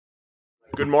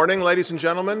Good morning, ladies and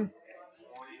gentlemen.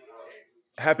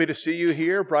 Happy to see you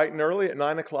here bright and early at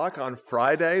 9 o'clock on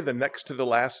Friday, the next to the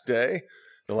last day,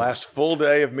 the last full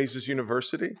day of Mises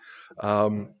University.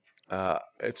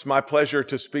 It's my pleasure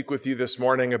to speak with you this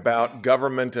morning about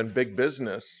government and big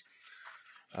business.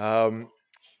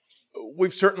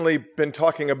 We've certainly been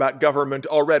talking about government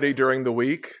already during the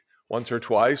week. Once or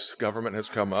twice, government has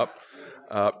come up.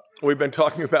 We've been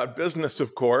talking about business,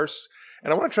 of course,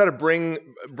 and I want to try to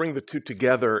bring the two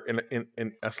together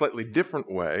in a slightly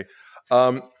different way.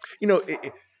 In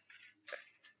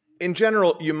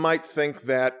general, you might think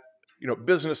that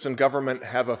business and government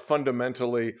have a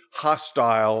fundamentally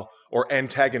hostile or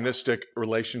antagonistic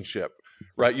relationship,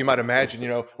 right? You might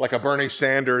imagine, like a Bernie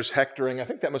Sanders hectoring. I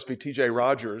think that must be T.J.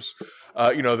 Rogers,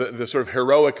 the sort of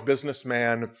heroic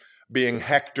businessman being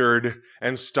hectored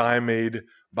and stymied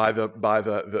by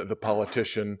the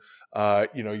politician.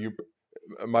 You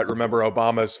might remember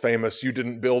Obama's famous "You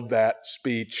didn't build that"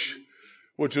 speech,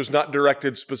 which was not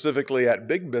directed specifically at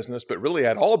big business, but really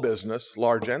at all business,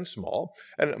 large and small.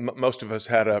 And many of us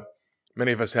had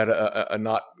a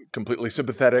not completely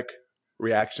sympathetic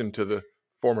reaction to the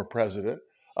former president.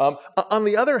 On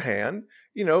the other hand,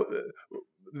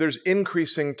 there's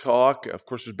increasing talk. Of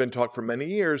course, there's been talk for many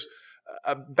years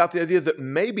about the idea that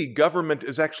maybe government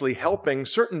is actually helping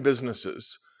certain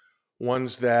businesses,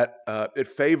 ones that it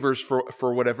favors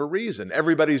for whatever reason.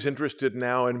 Everybody's interested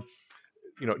now in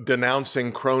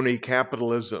denouncing crony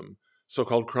capitalism,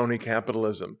 so-called crony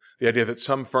capitalism, the idea that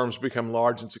some firms become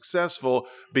large and successful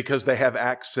because they have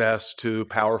access to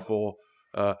powerful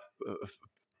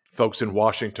folks in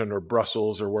Washington or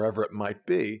Brussels or wherever it might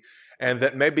be, and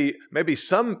that maybe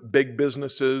some big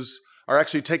businesses are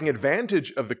actually taking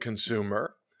advantage of the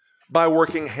consumer by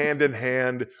working hand in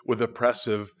hand with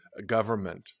oppressive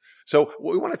government. So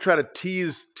we want to try to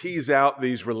tease out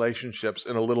these relationships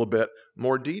in a little bit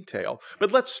more detail.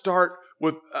 But let's start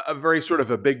with a very sort of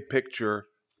a big picture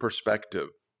perspective.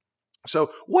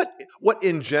 So what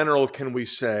in general can we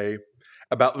say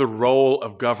about the role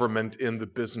of government in the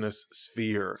business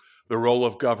sphere, the role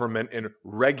of government in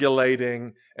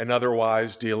regulating and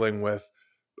otherwise dealing with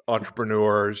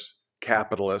entrepreneurs,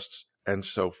 capitalists, and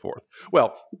so forth?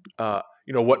 Well,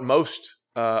 what most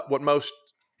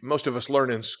of us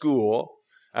learn in school.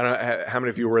 I don't know how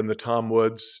many of you were in the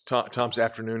Tom's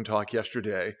afternoon talk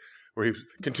yesterday, where he was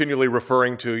continually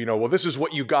referring to, well, this is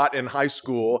what you got in high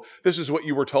school. This is what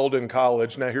you were told in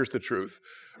college. Now here's the truth,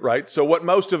 right? So what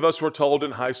most of us were told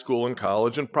in high school and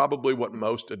college, and probably what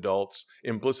most adults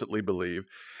implicitly believe,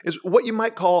 is what you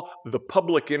might call the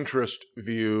public interest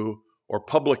view or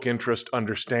public interest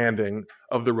understanding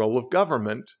of the role of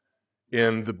government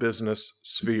in the business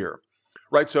sphere.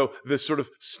 Right, so this sort of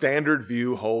standard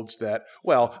view holds that,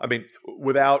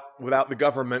 without the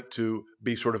government to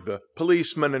be sort of the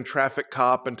policeman and traffic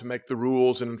cop and to make the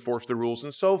rules and enforce the rules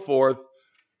and so forth,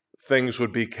 things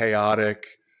would be chaotic,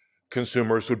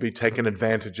 consumers would be taken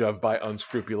advantage of by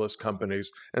unscrupulous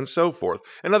companies and so forth.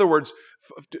 In other words,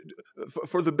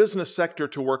 for the business sector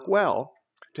to work well,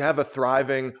 to have a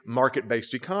thriving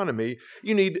market-based economy,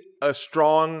 you need a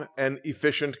strong and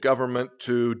efficient government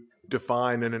to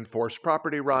define and enforce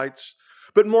property rights,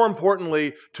 but more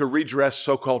importantly, to redress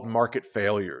so-called market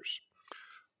failures,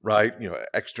 right?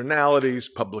 Externalities,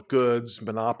 public goods,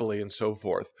 monopoly, and so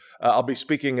forth. I'll be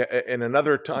speaking in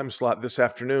another time slot this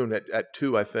afternoon at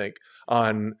 2, I think,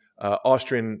 on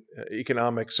Austrian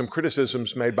economics, some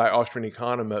criticisms made by Austrian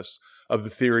economists of the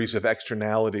theories of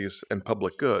externalities and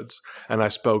public goods. And I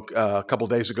spoke a couple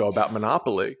days ago about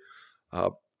monopoly.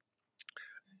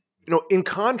 In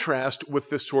contrast with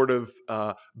this sort of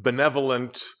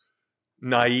benevolent,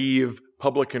 naive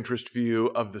public interest view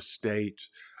of the state,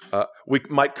 we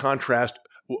might contrast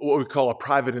what we call a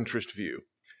private interest view.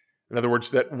 In other words,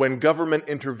 that when government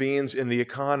intervenes in the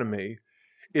economy,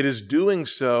 it is doing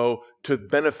so to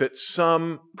benefit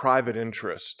some private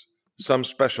interest, some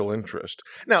special interest.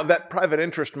 Now, that private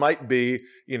interest might be,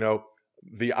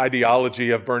 the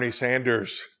ideology of Bernie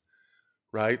Sanders,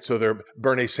 right? So there are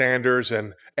Bernie Sanders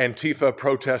and Antifa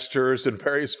protesters and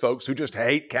various folks who just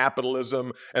hate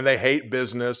capitalism and they hate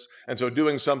business. And so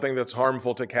doing something that's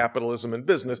harmful to capitalism and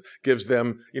business gives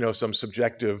them, some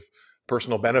subjective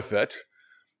personal benefit.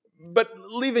 But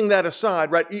leaving that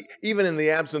aside, right, even in the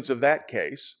absence of that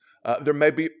case, there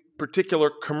may be particular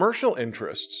commercial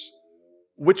interests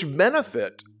which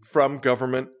benefit from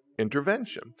government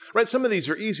intervention, right? Some of these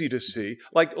are easy to see,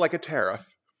 like a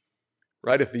tariff.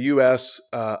 Right, if the U.S.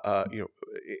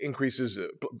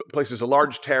 Places a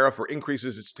large tariff or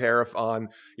increases its tariff on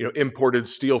imported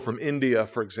steel from India,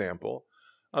 for example,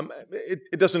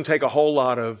 It doesn't take a whole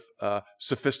lot of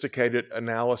sophisticated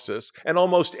analysis, and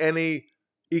almost any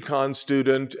econ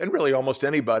student, and really almost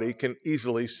anybody, can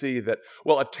easily see that,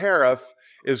 well, a tariff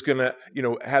is going to,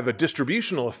 have a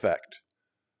distributional effect,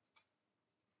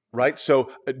 right?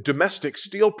 So domestic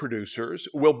steel producers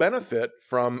will benefit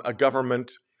from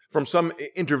from some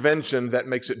intervention that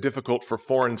makes it difficult for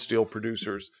foreign steel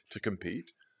producers to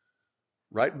compete.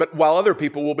 Right? But while other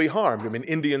people will be harmed. I mean,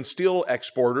 Indian steel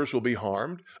exporters will be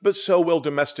harmed, but so will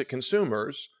domestic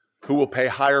consumers who will pay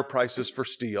higher prices for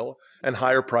steel and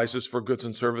higher prices for goods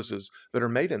and services that are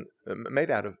made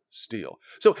out of steel.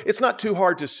 So it's not too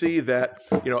hard to see that,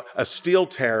 a steel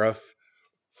tariff,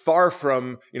 far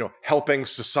from, helping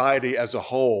society as a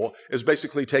whole, is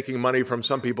basically taking money from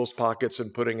some people's pockets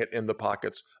and putting it in the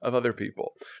pockets of other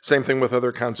people. Same thing with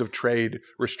other kinds of trade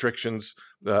restrictions,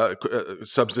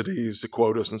 subsidies,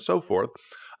 quotas, and so forth.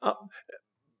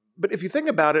 But if you think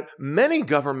about it, many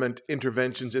government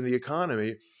interventions in the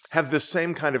economy have this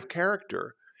same kind of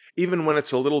character, even when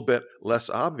it's a little bit less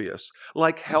obvious,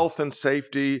 like health and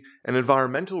safety and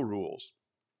environmental rules.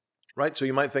 Right? So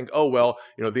you might think, oh, well,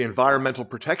 the Environmental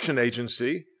Protection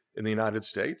Agency in the United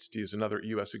States, to use another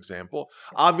U.S. example,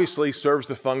 obviously serves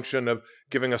the function of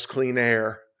giving us clean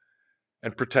air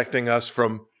and protecting us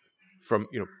from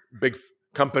big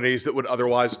companies that would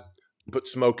otherwise put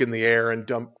smoke in the air and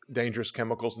dump dangerous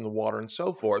chemicals in the water and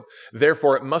so forth.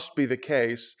 Therefore, it must be the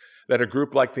case that a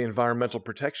group like the Environmental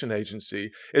Protection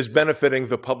Agency is benefiting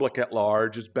the public at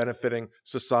large, is benefiting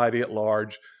society at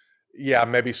large. Yeah,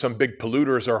 maybe some big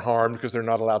polluters are harmed because they're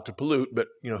not allowed to pollute, but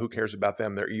who cares about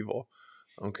them? They're evil.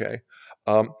 Okay.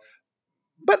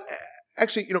 But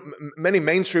actually, many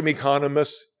mainstream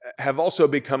economists have also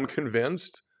become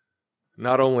convinced,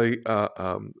 not only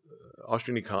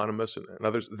Austrian economists and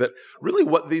others, that really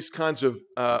what these kinds of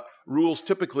rules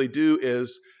typically do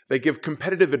is they give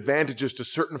competitive advantages to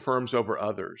certain firms over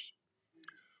others.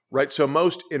 Right? So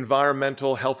most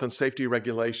environmental health and safety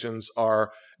regulations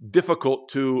are difficult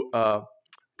to,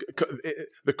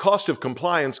 the cost of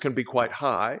compliance can be quite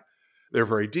high. They're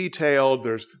very detailed.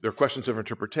 There are questions of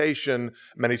interpretation.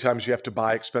 Many times you have to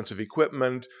buy expensive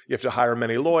equipment. You have to hire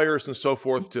many lawyers and so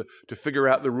forth to figure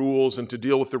out the rules and to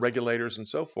deal with the regulators and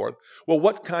so forth. Well,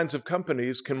 what kinds of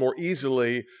companies can more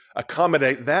easily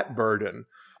accommodate that burden?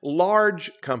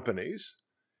 Large companies,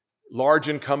 large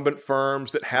incumbent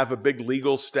firms that have a big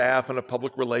legal staff and a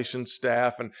public relations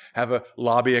staff and have a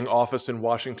lobbying office in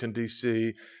Washington,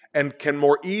 D.C., and can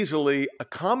more easily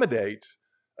accommodate,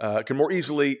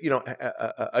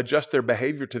 adjust their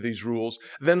behavior to these rules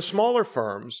than smaller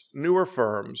firms, newer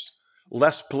firms,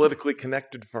 less politically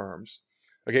connected firms.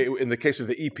 Okay, in the case of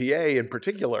the EPA in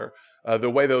particular, the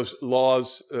way those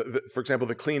laws, for example,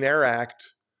 the Clean Air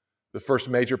Act, the first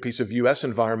major piece of U.S.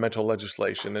 environmental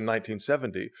legislation in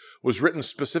 1970, was written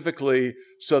specifically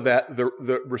so that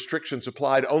the restrictions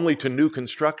applied only to new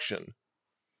construction.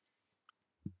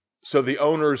 So the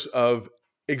owners of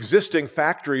existing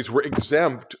factories were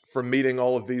exempt from meeting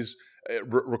all of these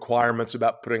requirements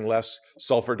about putting less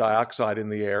sulfur dioxide in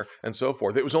the air and so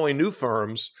forth. It was only new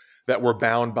firms that were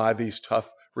bound by these tough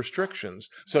restrictions.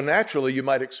 So naturally, you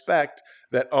might expect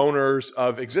that owners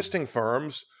of existing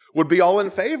firms would be all in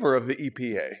favor of the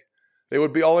EPA. They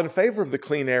would be all in favor of the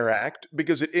Clean Air Act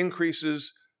because it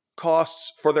increases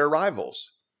costs for their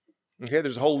rivals. Okay,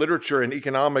 there's a whole literature in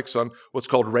economics on what's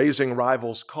called raising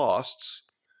rivals' costs.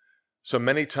 So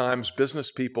many times business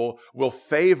people will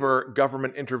favor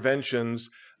government interventions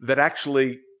that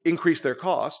actually increase their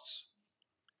costs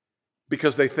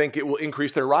because they think it will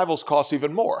increase their rivals' costs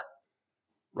even more.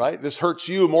 Right? This hurts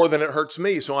you more than it hurts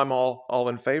me, so I'm all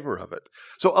in favor of it.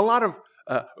 So a lot of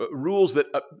rules that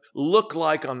look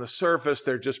like on the surface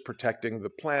they're just protecting the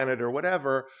planet or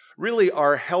whatever, really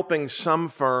are helping some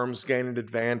firms gain an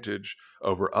advantage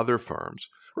over other firms.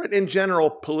 Right? In general,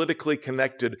 politically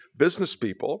connected business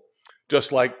people,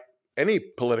 just like any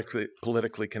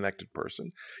politically connected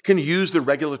person, can use the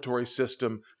regulatory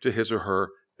system to his or her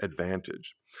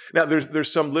advantage. Now,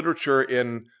 there's some literature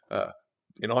in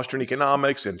Austrian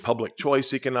economics, in public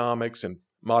choice economics, and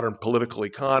modern political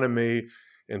economy,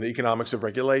 in the economics of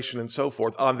regulation and so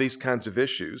forth on these kinds of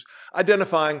issues,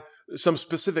 identifying some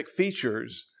specific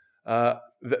features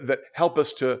that help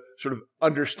us to sort of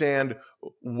understand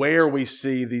where we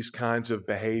see these kinds of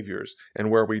behaviors and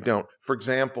where we don't. For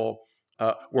example,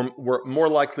 we're more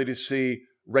likely to see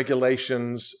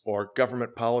regulations or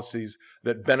government policies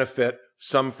that benefit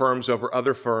some firms over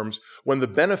other firms when the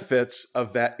benefits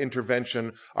of that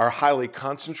intervention are highly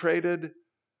concentrated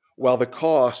while the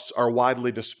costs are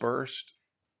widely dispersed.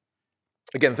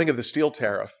 Again, think of the steel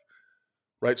tariff.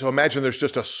 right? So imagine there's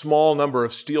just a small number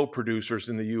of steel producers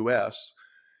in the U.S.,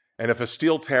 and if a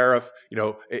steel tariff,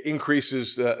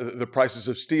 increases the prices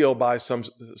of steel by some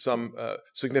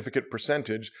significant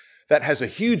percentage, that has a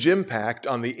huge impact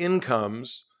on the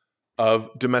incomes of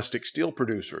domestic steel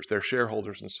producers, their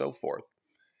shareholders, and so forth.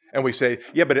 And we say,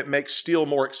 yeah, but it makes steel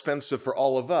more expensive for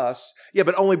all of us. Yeah,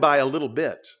 but only by a little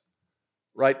bit,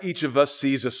 right? Each of us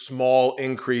sees a small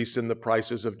increase in the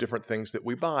prices of different things that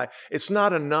we buy. It's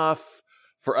not enough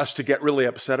for us to get really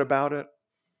upset about it.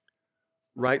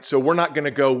 Right, so we're not going to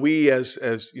go. We, as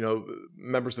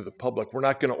members of the public, we're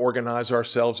not going to organize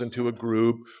ourselves into a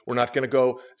group. We're not going to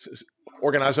go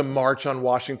organize a march on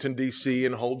Washington D.C.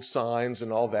 and hold signs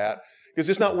and all that, because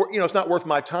it's not worth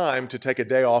my time to take a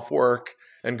day off work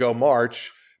and go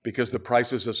march because the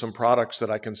prices of some products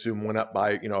that I consume went up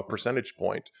by a percentage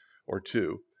point or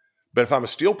two. But if I'm a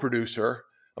steel producer,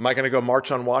 am I going to go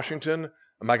march on Washington?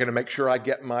 Am I going to make sure I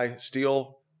get my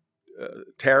steel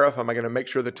tariff? Am I going to make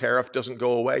sure the tariff doesn't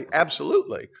go away?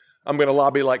 Absolutely. I'm going to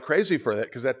lobby like crazy for that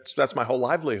because that's my whole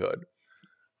livelihood.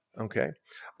 Okay.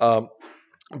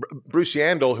 Bruce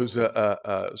Yandel, who's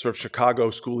a sort of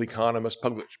Chicago school economist,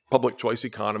 public choice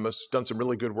economist, done some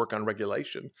really good work on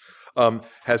regulation,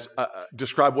 has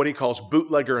described what he calls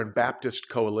bootlegger and Baptist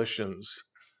coalitions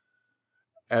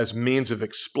as means of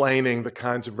explaining the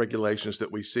kinds of regulations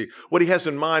that we see. What he has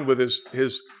in mind with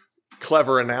his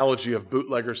clever analogy of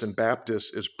bootleggers and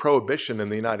Baptists is prohibition in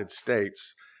the United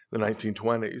States, the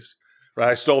 1920s. Right?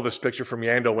 I stole this picture from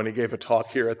Yandel when he gave a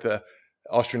talk here at the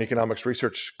Austrian Economics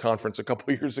Research Conference a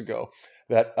couple of years ago.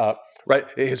 That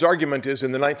his argument is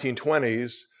in the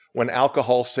 1920s, when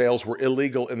alcohol sales were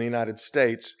illegal in the United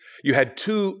States, you had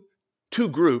two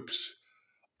groups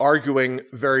arguing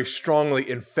very strongly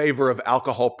in favor of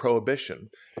alcohol prohibition.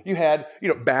 You had,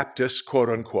 Baptists, quote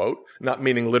unquote, not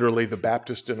meaning literally the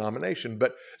Baptist denomination,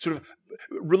 but sort of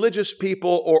religious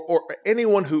people or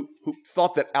anyone who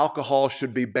thought that alcohol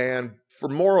should be banned for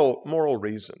moral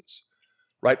reasons,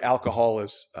 right? Alcohol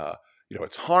is,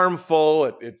 it's harmful,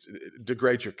 it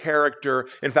degrades your character.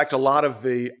 In fact, a lot of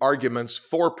the arguments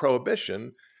for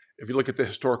prohibition, if you look at the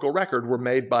historical record, were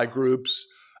made by groups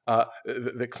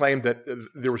that claimed that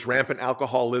there was rampant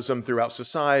alcoholism throughout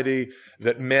society,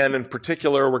 that men in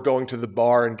particular were going to the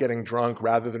bar and getting drunk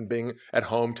rather than being at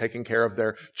home taking care of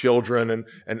their children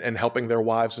and helping their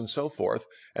wives and so forth.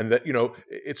 And that,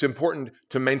 it's important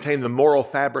to maintain the moral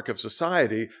fabric of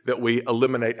society that we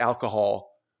eliminate alcohol.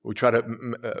 We try to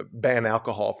ban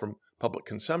alcohol from public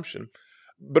consumption.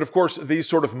 But of course, these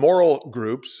sort of moral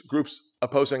groups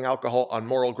opposing alcohol on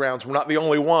moral grounds, were not the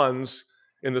only ones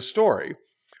in the story.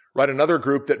 Right, another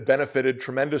group that benefited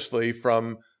tremendously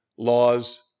from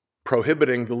laws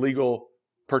prohibiting the legal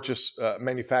purchase,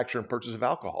 manufacture, and purchase of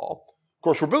alcohol, of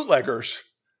course, were bootleggers.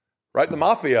 Right, the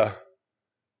mafia,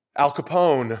 Al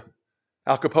Capone.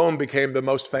 Al Capone became the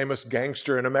most famous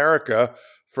gangster in America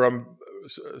from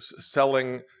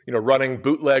selling, running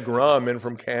bootleg rum in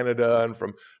from Canada and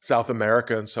from South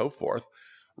America and so forth.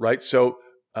 Right, so.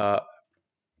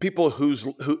 People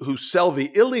who sell the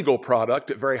illegal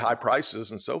product at very high prices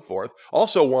and so forth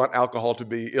also want alcohol to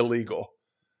be illegal,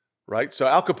 right? So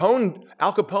Al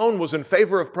Capone was in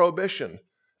favor of prohibition.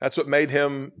 That's what made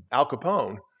him Al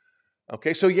Capone.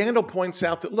 Okay, so Yandel points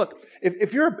out that, look,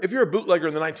 if you're a bootlegger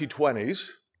in the 1920s,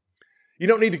 you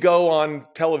don't need to go on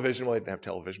television. Well, they didn't have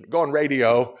television, but go on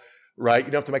radio, right?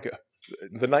 You don't have to make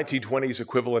the 1920s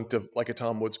equivalent of like a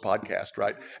Tom Woods podcast,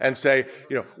 right? And say,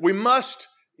 we must...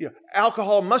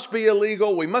 alcohol must be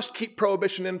illegal. We must keep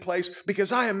prohibition in place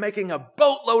because I am making a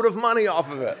boatload of money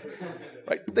off of it.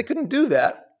 Right? They couldn't do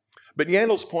that. But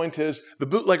Yandel's point is the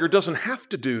bootlegger doesn't have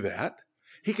to do that.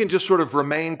 He can just sort of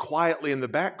remain quietly in the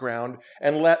background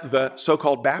and let the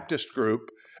so-called Baptist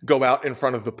group go out in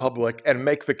front of the public and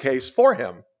make the case for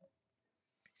him.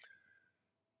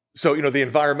 So, the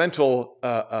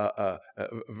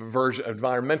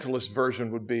environmentalist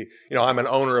version would be, I'm an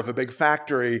owner of a big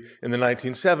factory in the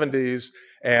 1970s,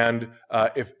 and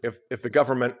if the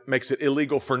government makes it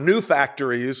illegal for new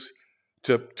factories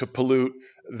to pollute,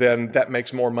 then that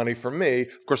makes more money for me.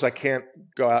 Of course, I can't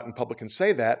go out in public and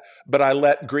say that, but I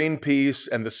let Greenpeace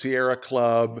and the Sierra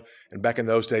Club, and back in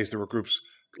those days there were groups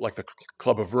like the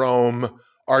Club of Rome,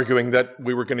 arguing that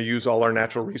we were going to use all our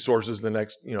natural resources the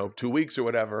next, 2 weeks or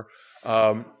whatever.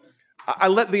 I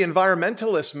let the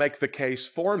environmentalists make the case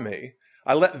for me.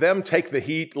 I let them take the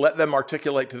heat, let them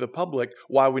articulate to the public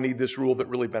why we need this rule that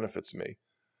really benefits me.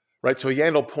 Right? So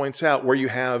Yandel points out where you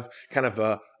have kind of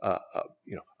a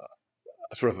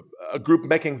group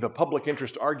making the public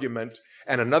interest argument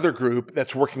and another group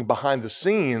that's working behind the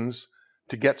scenes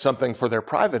to get something for their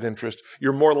private interest,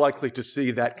 you're more likely to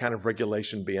see that kind of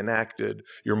regulation be enacted.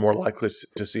 You're more likely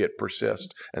to see it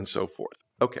persist, and so forth.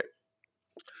 Okay.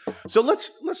 So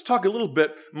let's talk a little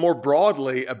bit more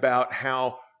broadly about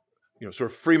how,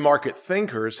 sort of free market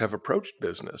thinkers have approached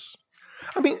business.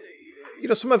 I mean,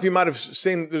 some of you might have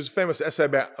seen, there's a famous essay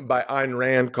by Ayn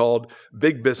Rand called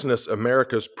Big Business,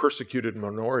 America's Persecuted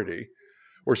Minority,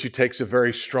 where she takes a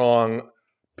very strong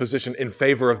position in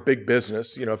favor of big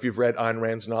business. If you've read Ayn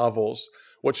Rand's novels,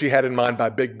 what she had in mind by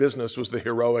big business was the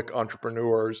heroic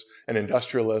entrepreneurs and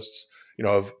industrialists,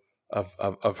 of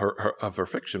her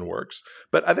fiction works.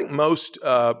 But I think most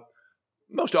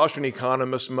Austrian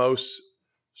economists, most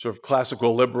sort of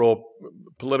classical liberal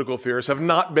political theorists have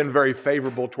not been very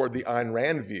favorable toward the Ayn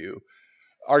Rand view,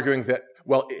 arguing that,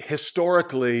 well,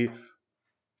 historically,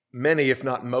 many, if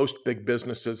not most, big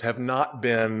businesses have not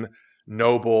been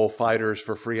noble fighters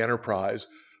for free enterprise,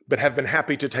 but have been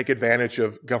happy to take advantage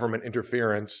of government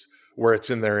interference where it's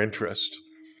in their interest.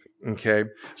 Okay,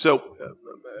 so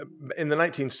in the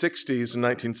 1960s and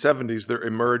 1970s, there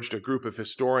emerged a group of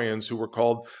historians who were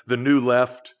called the New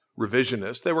Left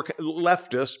revisionists. They were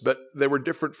leftists, but they were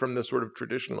different from the sort of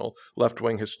traditional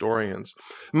left-wing historians.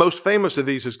 Most famous of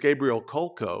these is Gabriel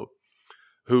Kolko,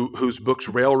 whose books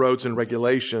Railroads and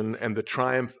Regulation and The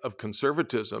Triumph of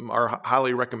Conservatism are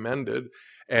highly recommended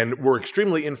and were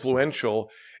extremely influential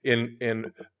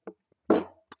in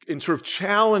sort of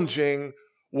challenging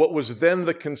what was then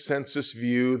the consensus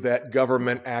view that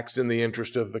government acts in the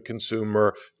interest of the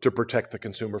consumer to protect the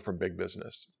consumer from big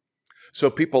business. So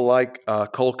people like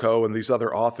Kolko and these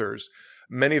other authors,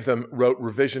 many of them wrote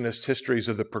revisionist histories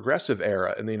of the progressive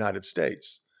era in the United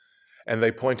States. And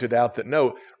they pointed out that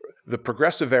no, the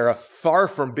progressive era, far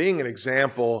from being an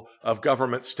example of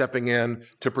government stepping in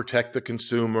to protect the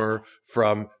consumer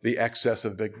from the excess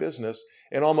of big business,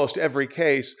 in almost every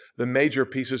case, the major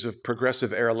pieces of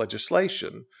progressive era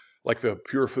legislation, like the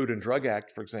Pure Food and Drug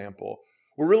Act, for example,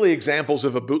 were really examples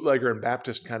of a bootlegger and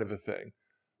Baptist kind of a thing,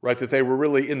 right? That they were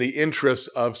really in the interests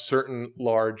of certain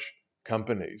large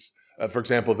companies. For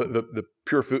example, the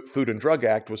Pure Food and Drug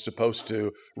Act was supposed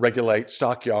to regulate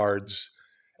stockyards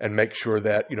and make sure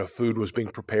that food was being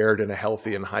prepared in a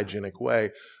healthy and hygienic way.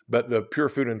 But the Pure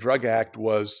Food and Drug Act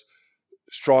was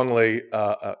strongly,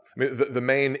 the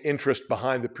main interest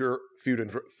behind the Pure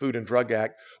Food and Drug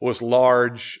Act was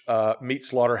large meat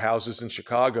slaughterhouses in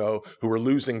Chicago who were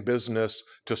losing business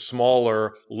to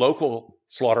smaller local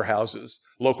slaughterhouses,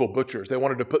 local butchers. They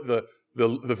wanted to put the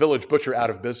village butcher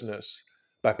out of business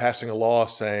by passing a law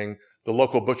saying the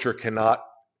local butcher cannot,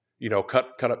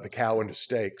 cut up the cow into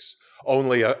steaks.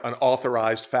 Only an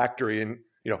authorized factory in,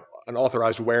 an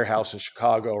authorized warehouse in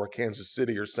Chicago or Kansas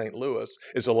City or St. Louis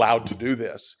is allowed to do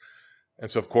this.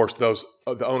 And so, of course,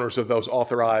 the owners of those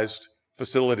authorized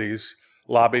facilities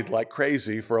lobbied like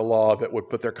crazy for a law that would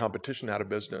put their competition out of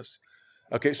business.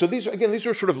 Okay, so these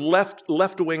are sort of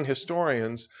left-wing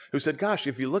historians who said, gosh,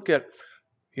 if you look at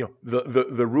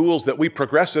the rules that we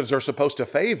progressives are supposed to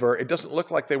favor, it doesn't look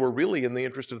like they were really in the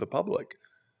interest of the public.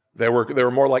 They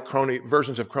were more like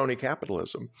versions of crony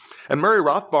capitalism. And Murray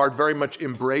Rothbard very much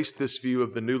embraced this view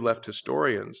of the new left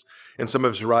historians in some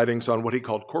of his writings on what he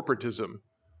called corporatism.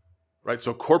 Right?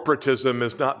 So corporatism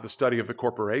is not the study of the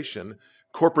corporation.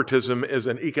 Corporatism is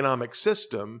an economic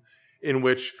system in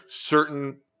which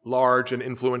certain large and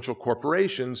influential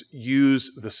corporations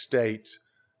use the state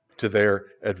to their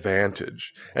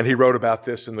advantage. And he wrote about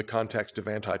this in the context of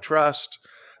antitrust,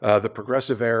 the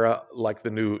progressive era, like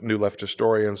the new left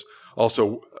historians,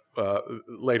 also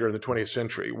later in the 20th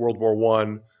century, World War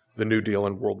I, the New Deal,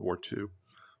 and World War II.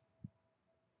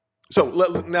 So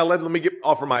let me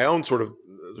offer my own sort of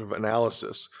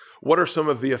analysis. What are some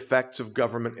of the effects of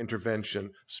government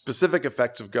intervention, specific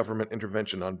effects of government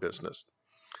intervention on business?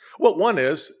 Well, one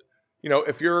is,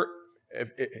 if you're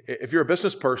a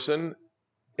business person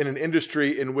in an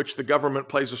industry in which the government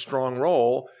plays a strong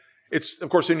role, it's, of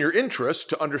course, in your interest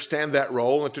to understand that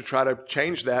role and to try to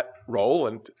change that role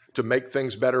and to make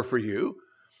things better for you,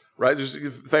 right? There's a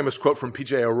famous quote from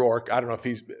P.J. O'Rourke. I don't know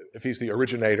if he's the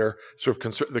originator, sort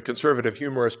of the conservative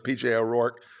humorist P.J.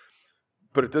 O'Rourke.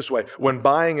 Put it this way: when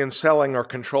buying and selling are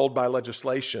controlled by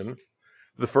legislation,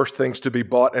 the first things to be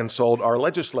bought and sold are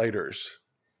legislators,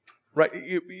 right?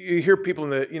 You hear people in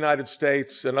the United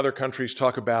States and other countries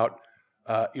talk about,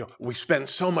 we spend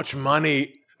so much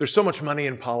money. There's so much money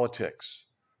in politics.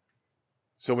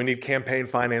 So we need campaign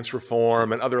finance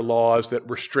reform and other laws that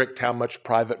restrict how much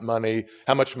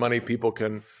money people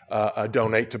can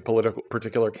donate to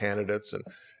particular candidates. And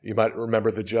you might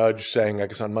remember the judge saying, I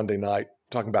guess on Monday night,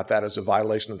 talking about that as a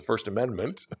violation of the First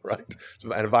Amendment, right?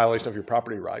 And a violation of your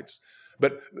property rights.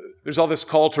 But there's all this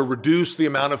call to reduce the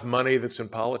amount of money that's in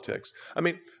politics. I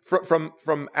mean,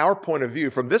 from our point of view,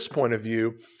 from this point of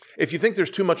view, if you think there's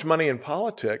too much money in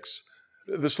politics,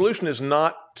 the solution is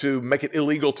not to make it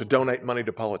illegal to donate money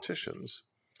to politicians.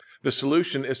 The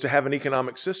solution is to have an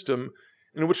economic system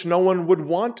in which no one would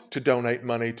want to donate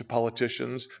money to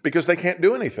politicians because they can't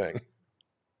do anything.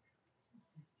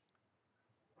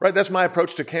 Right? That's my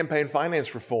approach to campaign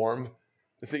finance reform.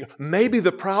 See, maybe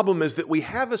the problem is that we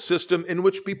have a system in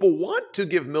which people want to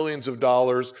give millions of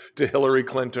dollars to Hillary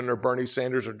Clinton or Bernie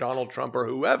Sanders or Donald Trump or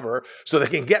whoever so they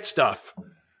can get stuff.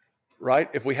 Right?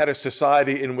 If we had a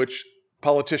society in which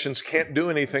politicians can't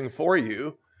do anything for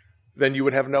you, then you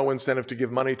would have no incentive to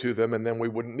give money to them, and then we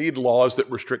wouldn't need laws that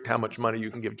restrict how much money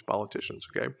you can give to politicians.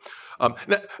 Okay,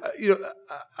 now,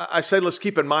 I say let's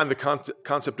keep in mind the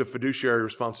concept of fiduciary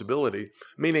responsibility,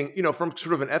 meaning, from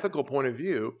sort of an ethical point of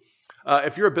view,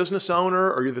 if you're a business owner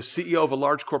or you're the CEO of a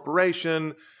large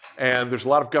corporation, and there's a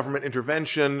lot of government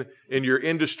intervention in your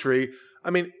industry,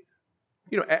 I mean,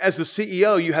 as the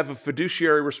CEO, you have a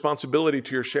fiduciary responsibility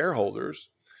to your shareholders,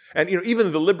 and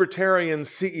even the libertarian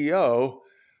CEO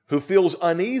who feels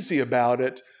uneasy about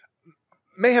it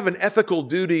may have an ethical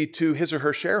duty to his or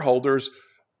her shareholders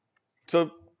to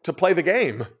play the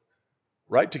game,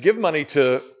 right? To give money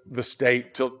to the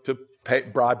state, to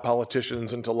bribe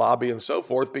politicians and to lobby and so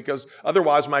forth, because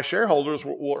otherwise my shareholders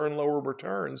will earn lower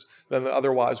returns than they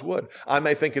otherwise would. I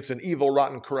may think it's an evil,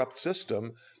 rotten, corrupt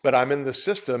system, but I'm in the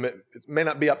system. It may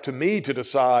not be up to me to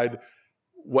decide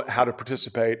how to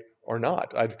participate or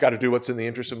not. I've got to do what's in the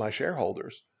interest of my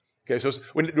shareholders. Okay, so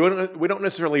we don't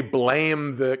necessarily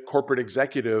blame the corporate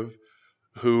executive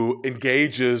who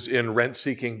engages in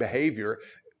rent-seeking behavior.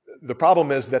 The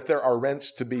problem is that there are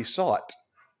rents to be sought.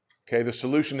 Okay, the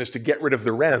solution is to get rid of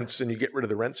the rents, and you get rid of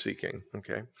the rent-seeking.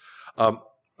 Okay,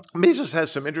 Mises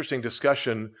has some interesting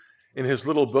discussion in his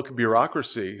little book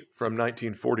Bureaucracy from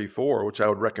 1944, which I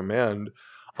would recommend,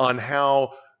 on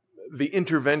how the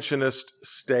interventionist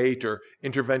state or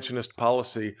interventionist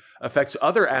policy affects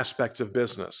other aspects of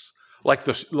business, like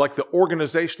the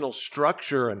organizational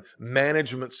structure and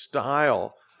management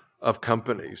style of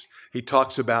companies. He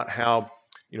talks about how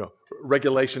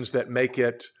regulations that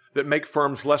make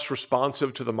firms less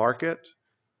responsive to the market,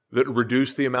 that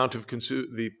reduce the amount of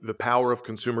the power of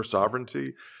consumer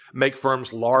sovereignty, make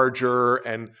firms larger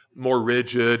and more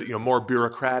rigid, more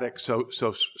bureaucratic,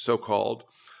 so-called.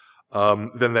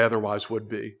 Than they otherwise would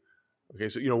be. Okay,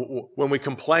 so when we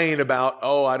complain about,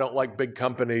 I don't like big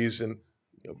companies, and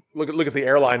look at the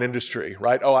airline industry,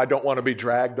 right? I don't want to be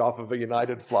dragged off of a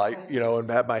United flight, and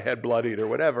have my head bloodied or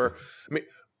whatever. I mean,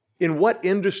 in what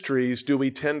industries do we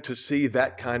tend to see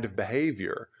that kind of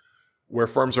behavior, where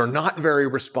firms are not very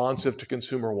responsive to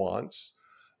consumer wants,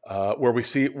 where we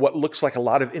see what looks like a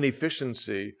lot of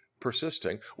inefficiency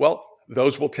persisting? Well,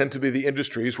 those will tend to be the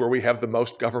industries where we have the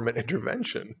most government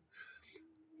intervention.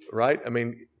 Right? I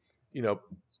mean,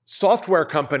 software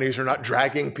companies are not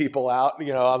dragging people out,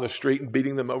 on the street and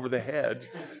beating them over the head,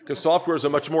 because software is a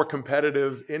much more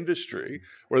competitive industry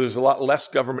where there's a lot less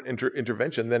government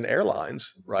intervention than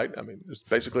airlines, right? I mean, there's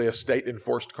basically a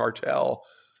state-enforced cartel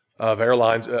of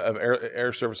airlines, of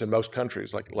air service in most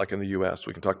countries, like in the U.S.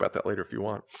 We can talk about that later if you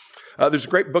want. There's a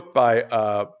great book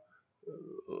by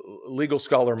legal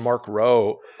scholar Mark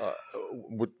Rowe,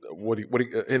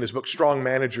 in his book Strong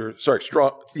Managers,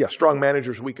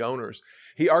 Weak Owners.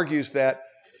 He argues that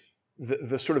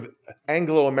the sort of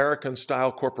Anglo-American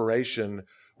style corporation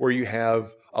where you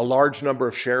have a large number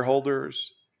of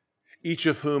shareholders, each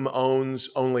of whom owns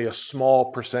only a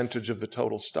small percentage of the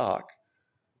total stock,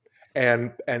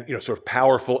 and sort of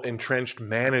powerful entrenched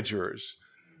managers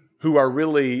who are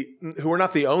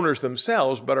not the owners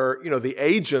themselves, but are, the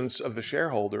agents of the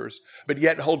shareholders, but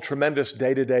yet hold tremendous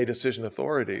day-to-day decision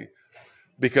authority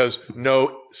because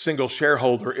no single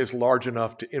shareholder is large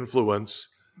enough to influence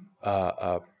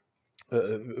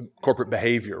corporate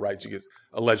behavior, right? So you get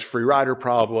alleged free rider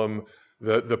problem,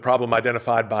 the problem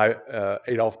identified by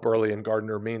Adolph Burley and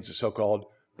Gardner Means, the so-called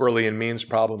Burley and Means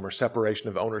problem, or separation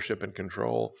of ownership and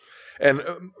control. And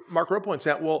Mark Rowe points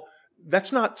out, well,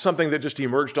 that's not something that just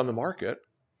emerged on the market,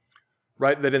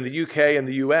 right? That in the UK and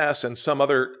the US and some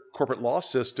other corporate law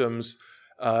systems,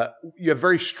 you have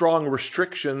very strong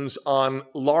restrictions on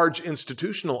large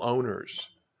institutional owners,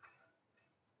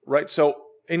 right? So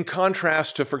in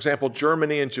contrast to, for example,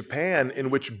 Germany and Japan, in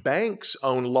which banks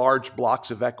own large blocks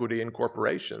of equity in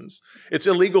corporations, it's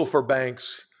illegal for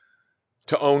banks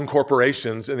to own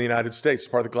corporations in the United States,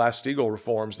 part of the Glass-Steagall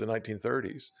reforms in the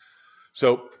 1930s.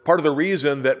 So part of the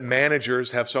reason that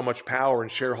managers have so much power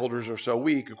and shareholders are so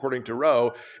weak, according to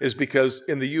Roe, is because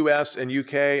in the US and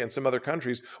UK and some other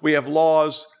countries, we have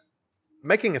laws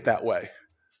making it that way,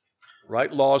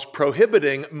 right? Laws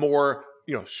prohibiting more,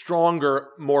 stronger,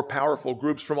 more powerful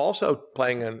groups from also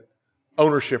playing an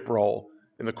ownership role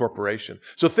in the corporation.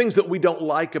 So things that we don't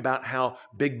like about how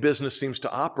big business seems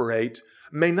to operate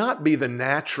may not be the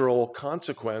natural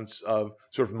consequence of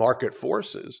sort of market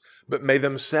forces, but may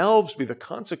themselves be the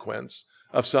consequence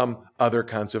of some other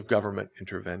kinds of government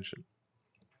intervention.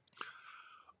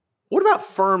 What about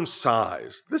firm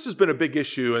size? This has been a big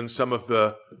issue in some of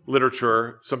the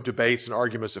literature, some debates and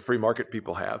arguments that free market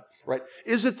people have, right?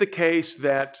 Is it the case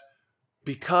that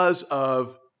because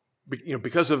of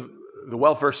the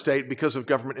welfare state, because of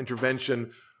government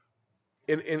intervention,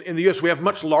 in the US, we have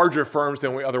much larger firms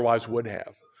than we otherwise would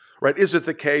have, right? Is it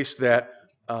the case that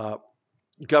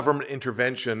government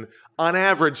intervention, on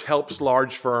average, helps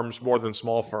large firms more than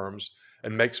small firms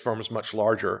and makes firms much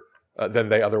larger than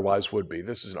they otherwise would be?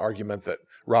 This is an argument that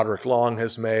Roderick Long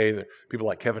has made, people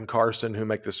like Kevin Carson who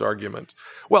make this argument.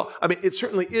 Well, I mean, it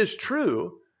certainly is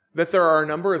true that there are a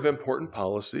number of important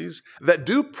policies that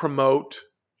do promote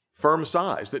firm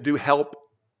size, that do help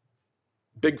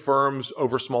big firms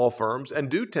over small firms and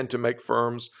do tend to make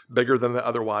firms bigger than they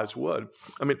otherwise would.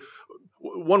 I mean,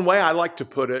 one way I like to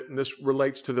put it, and this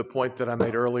relates to the point that I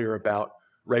made earlier about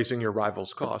raising your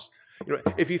rival's costs,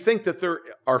 if you think that there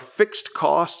are fixed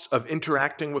costs of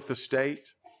interacting with the state,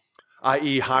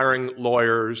 i.e. hiring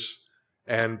lawyers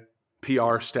and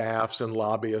PR staffs and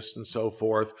lobbyists and so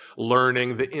forth,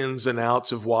 learning the ins and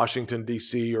outs of Washington,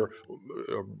 D.C. or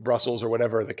Brussels or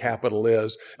whatever the capital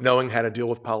is, knowing how to deal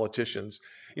with politicians.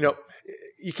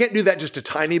 You can't do that just a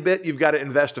tiny bit. You've got to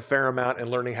invest a fair amount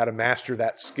in learning how to master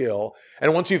that skill.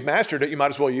 And once you've mastered it, you might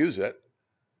as well use it,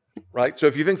 right? So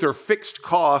if you think there are fixed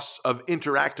costs of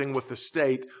interacting with the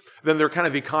state, then there are kind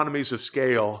of economies of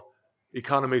scale,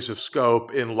 economies of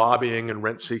scope in lobbying and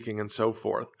rent seeking and so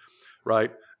forth, right?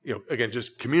 Again,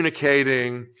 just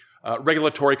communicating,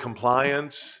 regulatory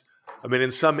compliance. I mean,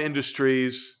 in some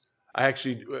industries, I'm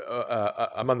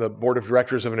on the board of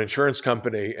directors of an insurance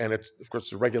company, and it's, of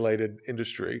course, a regulated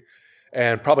industry.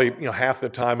 And probably, half the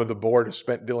time of the board is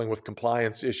spent dealing with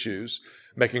compliance issues,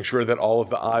 making sure that all of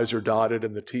the I's are dotted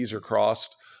and the T's are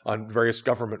crossed on various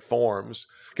government forms.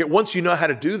 Okay, once you know how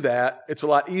to do that, it's a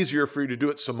lot easier for you to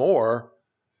do it some more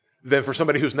than for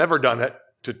somebody who's never done it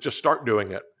to just start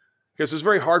doing it. Because it's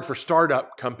very hard for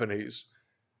startup companies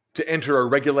to enter a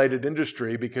regulated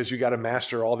industry because you got to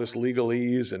master all this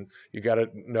legalese and you got to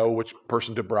know which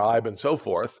person to bribe and so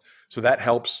forth. So that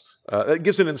helps. It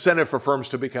gives an incentive for firms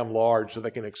to become large so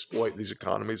they can exploit these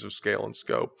economies of scale and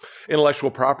scope.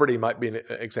 Intellectual property might be an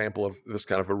example of this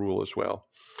kind of a rule as well.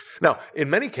 Now, in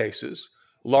many cases,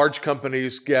 large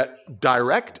companies get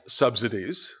direct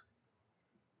subsidies.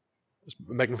 I was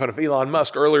making fun of Elon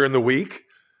Musk earlier in the week.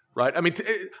 Right? I mean,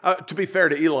 to be fair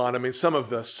to Elon, I mean, some of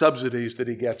the subsidies that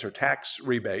he gets are tax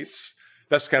rebates.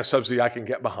 That's the kind of subsidy I can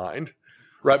get behind,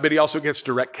 right? But he also gets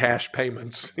direct cash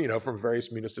payments, from various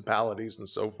municipalities and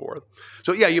so forth.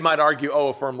 So yeah, you might argue,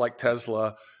 a firm like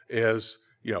Tesla is,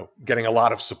 getting a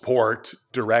lot of support,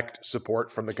 direct support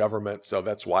from the government. So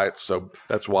that's why it's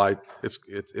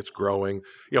growing.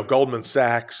 Goldman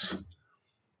Sachs,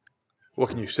 what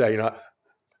can you say?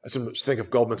 I sometimes think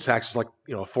of Goldman Sachs as like,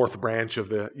 a fourth branch of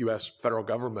the U.S. federal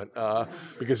government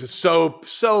because it's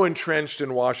so entrenched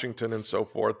in Washington and so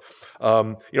forth.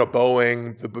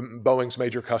 Boeing's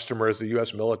major customer is the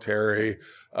U.S. military.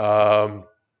 The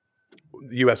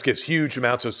U.S. gives huge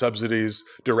amounts of subsidies,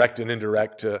 direct and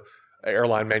indirect, to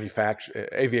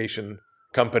aviation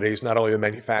companies, not only the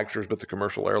manufacturers, but the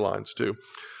commercial airlines too.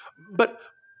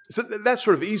 So that's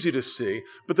sort of easy to see,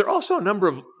 but there are also a number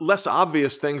of less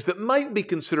obvious things that might be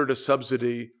considered a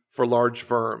subsidy for large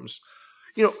firms.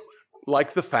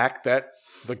 Like the fact that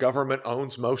the government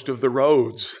owns most of the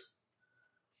roads.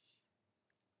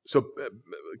 So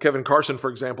Kevin Carson, for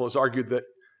example, has argued that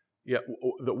that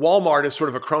Walmart is sort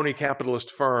of a crony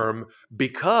capitalist firm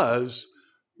because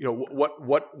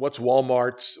what's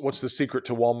the secret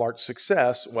to Walmart's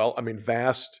success? Well, I mean,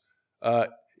 vast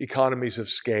economies of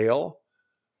scale.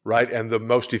 Right, and the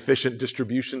most efficient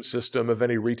distribution system of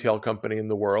any retail company in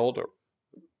the world, or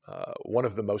one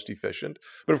of the most efficient.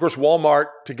 But of course, Walmart,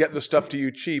 to get the stuff to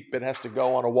you cheap, it has to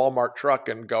go on a Walmart truck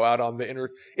and go out on the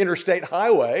interstate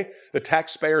highway, the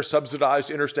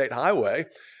taxpayer-subsidized interstate highway.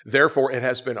 Therefore, it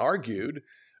has been argued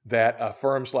that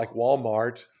firms like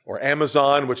Walmart or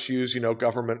Amazon, which use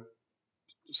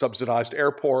government-subsidized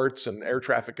airports and air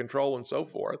traffic control and so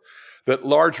forth, that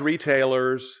large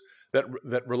retailers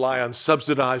that rely on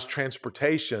subsidized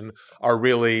transportation are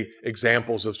really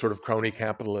examples of sort of crony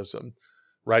capitalism,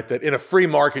 right? That in a free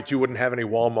market, you wouldn't have any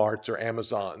Walmarts or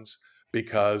Amazons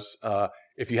because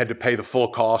if you had to pay the full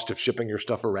cost of shipping your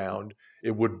stuff around,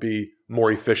 it would be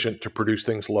more efficient to produce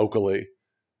things locally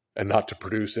and not to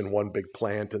produce in one big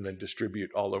plant and then distribute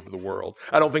all over the world.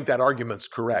 I don't think that argument's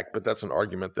correct, but that's an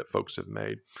argument that folks have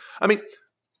made. I mean,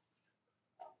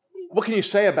 what can you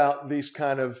say about these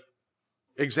kind of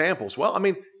examples? Well, I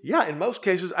mean, yeah, in most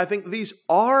cases, I think these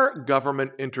are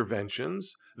government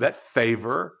interventions that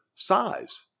favor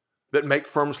size, that make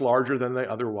firms larger than they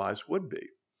otherwise would be.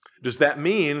 Does that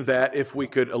mean that if we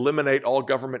could eliminate all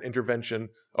government intervention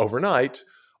overnight,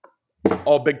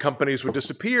 all big companies would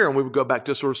disappear and we would go back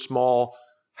to sort of small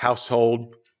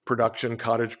household production,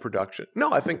 cottage production?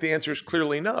 No, I think the answer is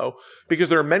clearly no, because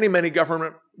there are many, many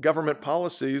government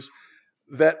policies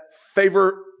that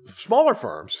favor smaller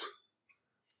firms,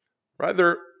 right?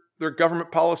 There are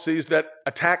government policies that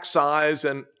attack size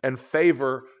and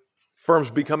favor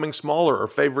firms becoming smaller or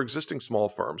favor existing small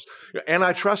firms.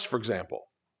 Antitrust, for example.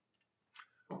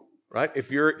 Right?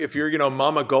 If you're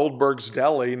Mama Goldberg's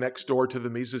Deli next door to the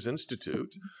Mises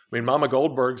Institute, I mean, Mama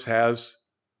Goldberg's has,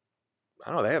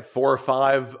 I don't know, they have 4 or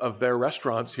 5 of their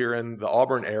restaurants here in the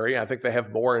Auburn area. I think they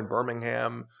have more in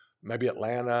Birmingham, maybe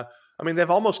Atlanta. I mean,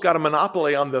 they've almost got a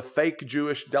monopoly on the fake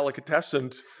Jewish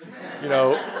delicatessen,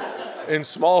 in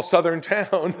small southern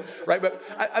town, right? But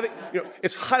I think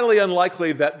it's highly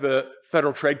unlikely that the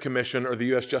Federal Trade Commission or the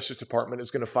U.S. Justice Department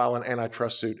is going to file an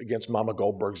antitrust suit against Mama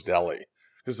Goldberg's Deli.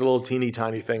 This is a little teeny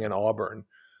tiny thing in Auburn.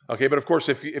 Okay, but of course,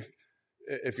 if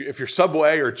you're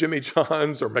Subway or Jimmy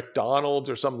John's or McDonald's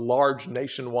or some large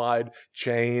nationwide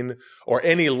chain or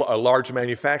any large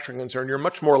manufacturing concern, you're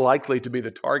much more likely to be the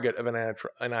target of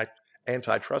an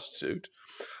antitrust suit.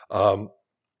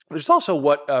 There's also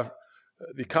what the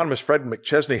economist Fred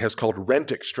McChesney has called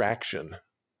rent extraction.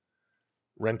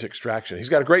 Rent extraction. He's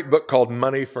got a great book called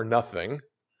Money for Nothing,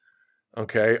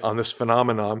 okay, on this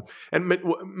phenomenon. And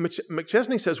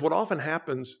McChesney says what often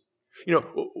happens,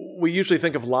 we usually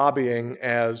think of lobbying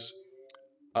as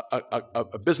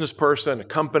a business person, a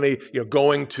company,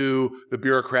 going to the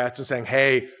bureaucrats and saying,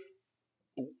 hey,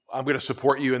 I'm going to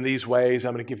support you in these ways.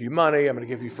 I'm going to give you money. I'm going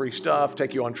to give you free stuff,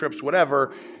 take you on trips,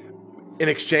 whatever, in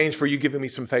exchange for you giving me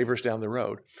some favors down the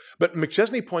road. But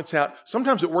McChesney points out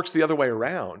sometimes it works the other way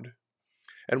around.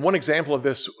 And one example of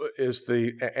this is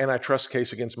the antitrust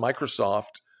case against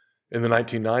Microsoft in the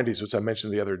 1990s, which I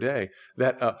mentioned the other day.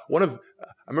 That I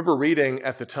remember reading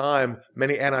at the time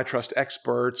many antitrust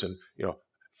experts and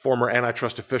former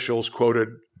antitrust officials quoted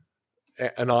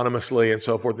anonymously and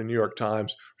so forth in the New York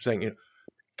Times saying,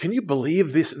 can you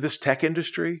believe this tech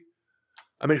industry?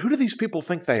 I mean, who do these people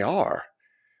think they are?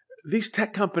 These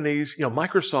tech companies,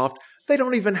 Microsoft, they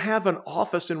don't even have an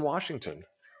office in Washington.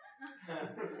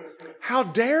 How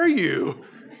dare you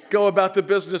go about the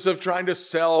business of trying to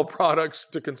sell products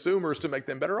to consumers to make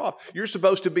them better off? You're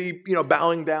supposed to be,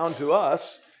 bowing down to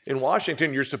us in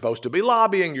Washington. You're supposed to be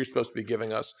lobbying. You're supposed to be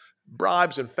giving us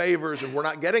bribes and favors, and we're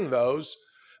not getting those.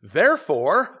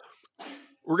 Therefore,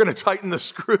 we're going to tighten the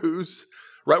screws,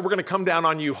 right? We're going to come down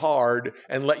on you hard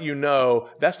and let you know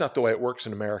that's not the way it works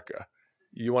in America.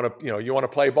 You want to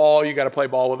play ball, you got to play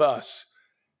ball with us.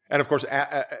 And of course,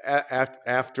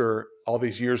 after all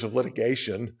these years of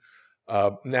litigation,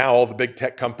 now all the big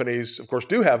tech companies, of course,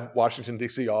 do have Washington,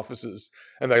 D.C. offices,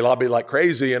 and they lobby like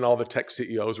crazy, and all the tech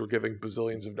CEOs were giving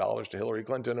bazillions of dollars to Hillary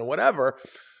Clinton and whatever,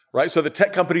 right? So the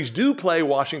tech companies do play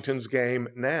Washington's game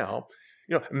now.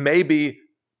 Maybe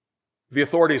the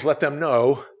authorities let them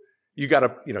know you got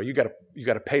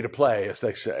to pay to play, as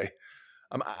they say.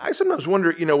 I sometimes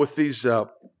wonder, with these.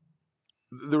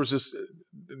 There was this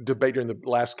debate during the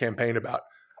last campaign about,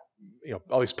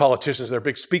 all these politicians, their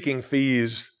big speaking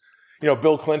fees.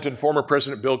 Bill Clinton, former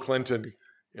President Bill Clinton,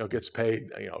 gets paid,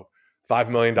 $5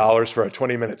 million for a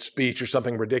 20-minute speech or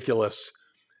something ridiculous.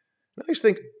 And I just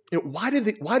think, why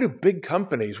do big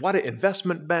companies, why do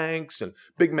investment banks and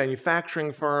big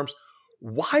manufacturing firms,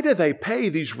 why do they pay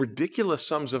these ridiculous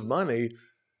sums of money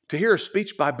to hear a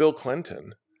speech by Bill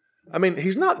Clinton? I mean,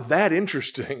 he's not that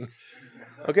interesting.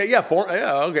 Okay,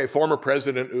 former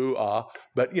president, ooh, ah.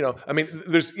 But,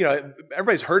 there's,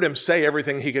 everybody's heard him say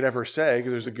everything he could ever say.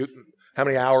 There's how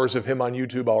many hours of him on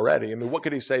YouTube already? I mean, what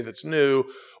could he say that's new?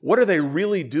 What are they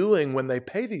really doing when they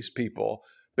pay these people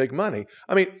big money?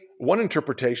 I mean, one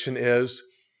interpretation is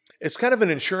it's kind of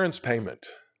an insurance payment.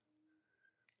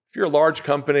 If you're a large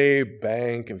company,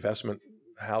 bank, investment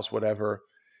house, whatever,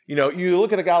 you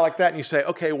look at a guy like that and you say,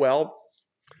 okay, well,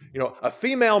 a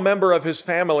female member of his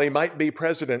family might be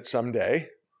president someday.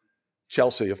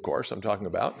 Chelsea, of course, I'm talking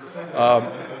about.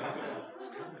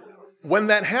 When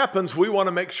that happens, we want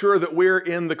to make sure that we're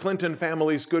in the Clinton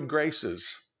family's good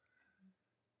graces.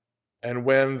 And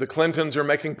when the Clintons are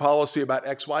making policy about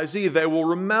XYZ, they will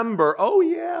remember, oh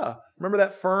yeah, remember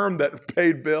that firm that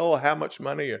paid Bill how much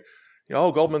money? You know,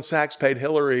 oh, Goldman Sachs paid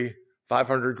Hillary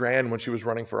 $500,000 when she was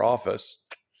running for office.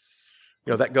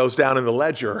 You know, that goes down in the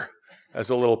ledger as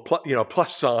a little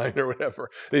plus sign or whatever.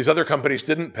 These other companies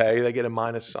didn't pay, they get a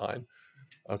minus sign,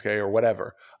 okay, or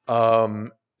whatever.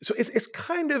 So it's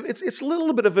kind of, it's a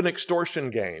little bit of an extortion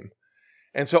game.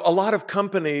 And so a lot of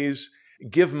companies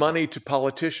give money to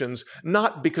politicians,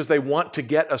 not because they want to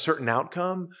get a certain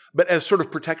outcome, but as sort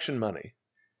of protection money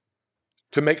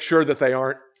to make sure that they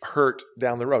aren't hurt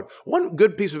down the road. One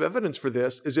good piece of evidence for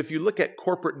this is if you look at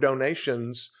corporate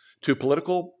donations to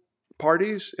political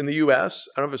parties in the US,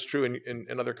 I don't know if it's true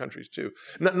in other countries too,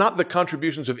 not the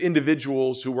contributions of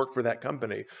individuals who work for that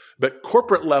company, but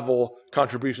corporate level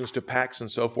contributions to PACs and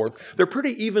so forth, they're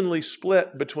pretty evenly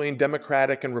split between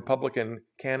Democratic and Republican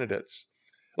candidates,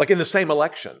 like in the same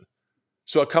election.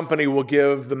 So a company will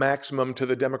give the maximum to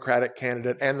the Democratic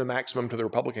candidate and the maximum to the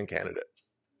Republican candidate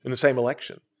in the same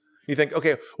election. You think,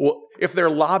 okay, well, if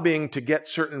they're lobbying to get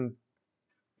certain,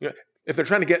 if they're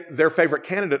trying to get their favorite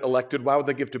candidate elected, why would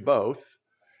they give to both?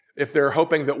 If they're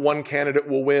hoping that one candidate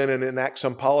will win and enact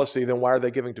some policy, then why are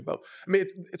they giving to both? I mean,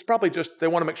 it's probably just they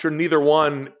want to make sure neither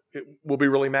one will be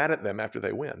really mad at them after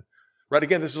they win. Right?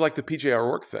 Again, this is like the PJ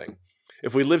O'Rourke thing.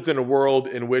 If we lived in a world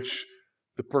in which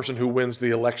the person who wins the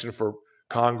election for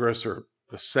Congress or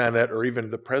the Senate or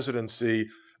even the presidency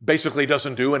basically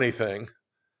doesn't do anything,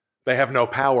 they have no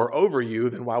power over you,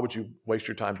 then why would you waste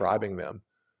your time bribing them?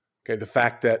 Okay, the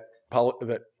fact that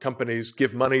companies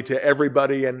give money to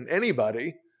everybody and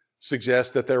anybody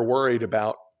suggests that they're worried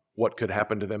about what could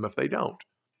happen to them if they don't.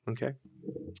 Okay,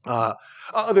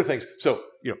 other things. So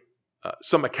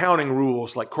some accounting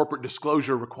rules like corporate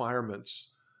disclosure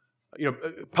requirements.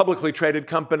 Publicly traded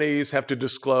companies have to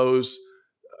disclose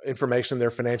information in their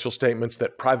financial statements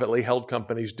that privately held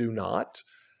companies do not,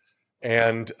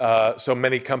 and so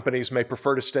many companies may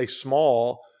prefer to stay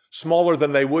smaller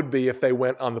than they would be if they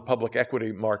went on the public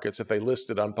equity markets, if they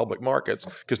listed on public markets,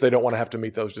 because they don't want to have to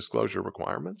meet those disclosure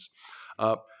requirements.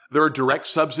 There are direct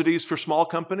subsidies for small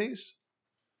companies,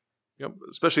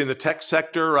 especially in the tech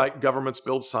sector, right? Governments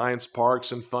build science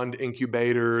parks and fund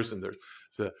incubators, and there's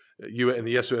the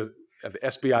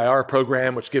SBIR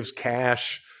program, which gives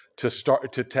cash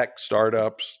to tech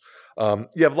startups.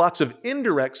 You have lots of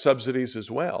indirect subsidies as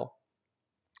well.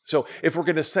 So if we're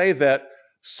going to say that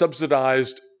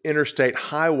subsidized interstate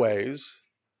highways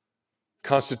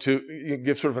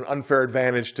give sort of an unfair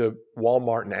advantage to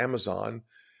Walmart and Amazon,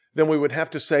 then we would have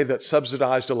to say that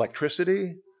subsidized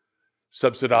electricity,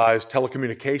 subsidized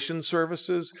telecommunication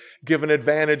services give an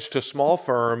advantage to small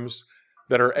firms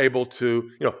that are able to,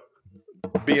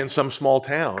 be in some small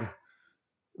town,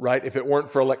 right? If it weren't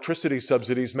for electricity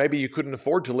subsidies, maybe you couldn't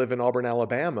afford to live in Auburn,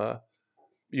 Alabama.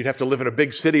 You'd have to live in a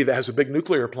big city that has a big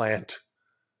nuclear plant.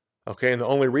 Okay, and the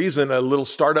only reason a little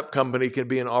startup company can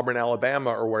be in Auburn,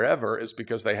 Alabama or wherever is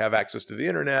because they have access to the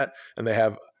internet and they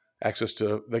have access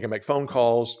to, they can make phone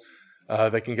calls,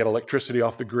 they can get electricity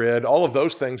off the grid. All of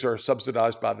those things are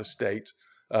subsidized by the state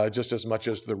just as much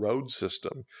as the road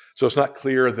system. So it's not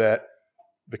clear that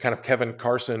the kind of Kevin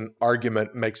Carson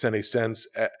argument makes any sense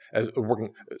as working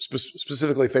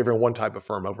specifically favoring one type of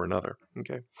firm over another.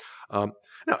 Okay.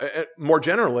 Now, more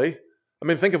generally, I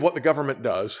mean, think of what the government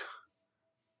does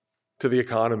to the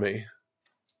economy,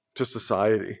 to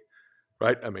society,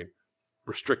 right? I mean,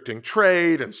 restricting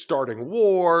trade and starting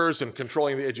wars and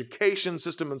controlling the education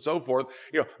system and so forth,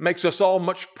 makes us all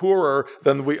much poorer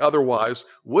than we otherwise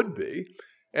would be.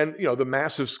 And, the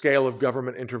massive scale of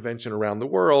government intervention around the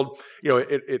world,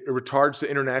 it retards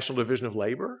the international division of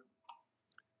labor,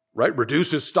 right?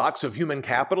 Reduces stocks of human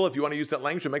capital. If you want to use that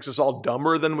language, it makes us all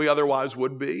dumber than we otherwise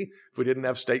would be if we didn't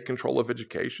have state control of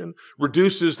education.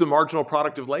 Reduces the marginal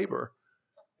product of labor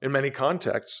in many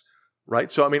contexts,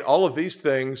 right? So, I mean, all of these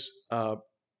things,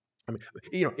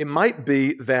 it might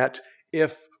be that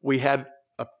if we had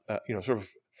a sort of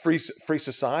free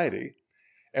society,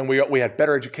 and we had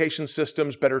better education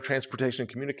systems, better transportation and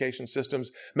communication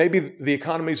systems, maybe the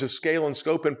economies of scale and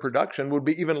scope and production would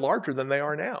be even larger than they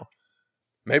are now.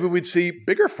 Maybe we'd see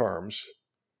bigger firms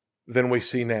than we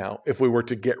see now if we were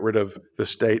to get rid of the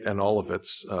state and all of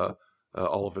its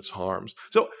harms.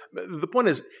 So the point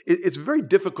is, it's very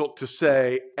difficult to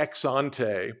say ex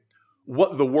ante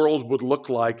what the world would look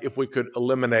like if we could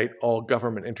eliminate all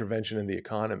government intervention in the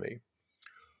economy.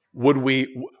 Would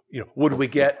we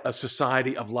get a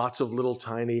society of lots of little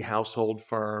tiny household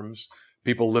firms,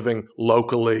 people living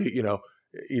locally,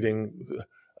 eating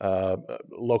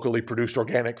locally produced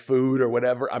organic food or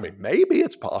whatever. I mean, maybe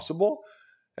it's possible,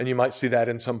 and you might see that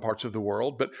in some parts of the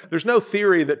world, but there's no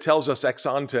theory that tells us ex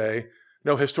ante,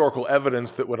 no historical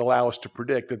evidence that would allow us to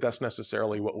predict that that's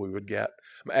necessarily what we would get.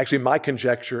 Actually, my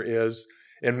conjecture is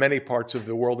in many parts of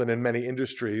the world and in many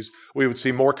industries, we would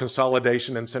see more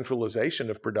consolidation and centralization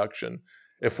of production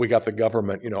if we got the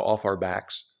government, off our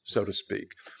backs, so to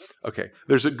speak. Okay,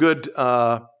 there's a good,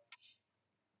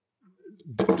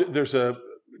 there's a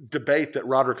debate that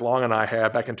Roderick Long and I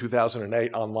had back in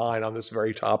 2008 online on this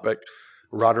very topic.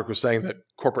 Roderick was saying that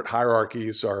corporate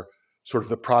hierarchies are sort of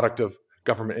the product of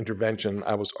government intervention.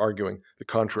 I was arguing the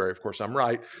contrary. Of course, I'm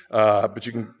right, but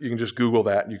you can just Google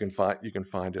that and you can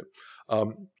find it.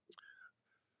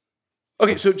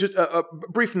 Okay, so just a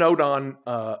brief note on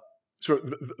sort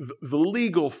of the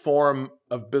legal form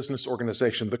of business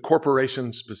organization, the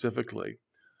corporation specifically.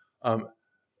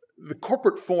 The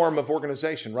corporate form of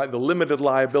organization, right, the limited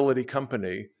liability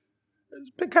company,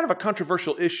 has been kind of a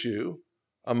controversial issue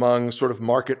among sort of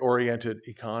market-oriented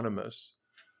economists.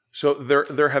 So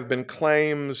there have been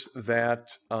claims that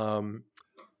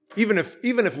even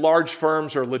if large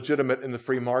firms are legitimate in the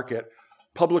free market,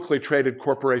 publicly traded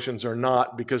corporations are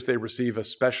not, because they receive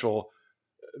special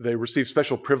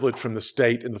privilege from the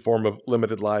state in the form of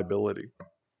limited liability.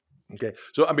 Okay,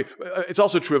 so I mean, it's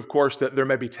also true, of course, that there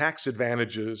may be tax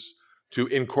advantages to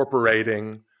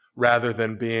incorporating rather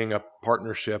than being a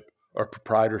partnership or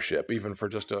proprietorship, even for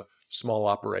just a small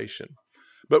operation.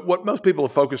 But what most people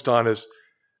have focused on is,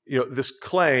 this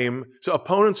claim. So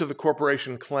opponents of the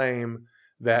corporation claim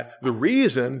that the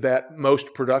reason that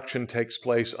most production takes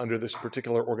place under this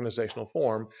particular organizational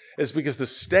form is because the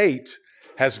state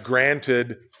has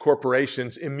granted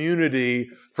corporations immunity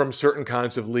from certain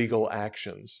kinds of legal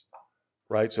actions.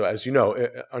 Right? So as you know,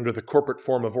 under the corporate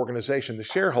form of organization, the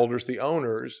shareholders, the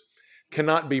owners,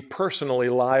 cannot be personally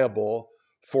liable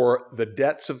for the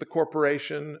debts of the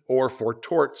corporation or for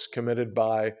torts committed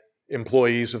by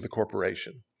employees of the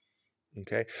corporation.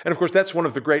 Okay? And of course, that's one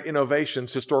of the great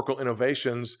innovations, historical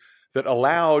innovations, that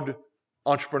allowed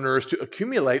entrepreneurs to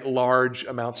accumulate large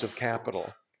amounts of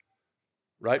capital.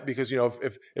 Right? Because,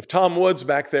 if Tom Woods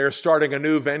back there starting a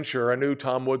new venture, a new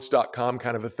TomWoods.com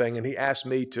kind of a thing, and he asked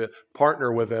me to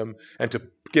partner with him and to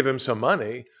give him some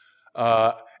money,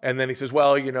 and then he says,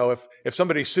 well, if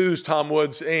somebody sues Tom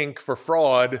Woods Inc. for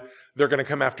fraud, they're going to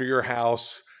come after your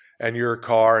house and your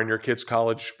car and your kid's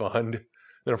college fund,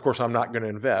 then of course I'm not going to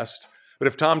invest. But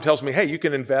if Tom tells me, hey, you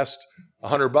can invest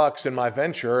 $100 in my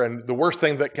venture, and the worst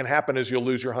thing that can happen is you'll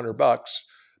lose your $100,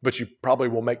 but you probably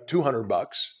will make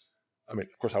 $200. I mean,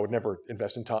 of course, I would never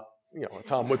invest in a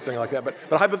Tom Woods thing like that, but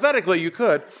hypothetically, you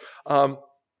could.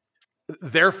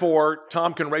 Therefore,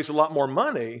 Tom can raise a lot more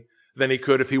money than he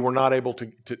could if he were not able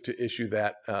to issue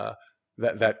that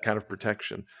kind of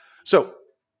protection. So,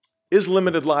 is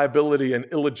limited liability an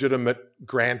illegitimate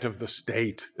grant of the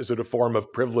state? Is it a form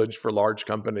of privilege for large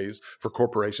companies, for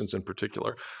corporations in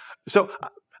particular? So,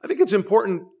 I think it's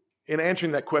important in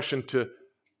answering that question to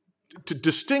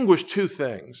distinguish two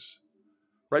things.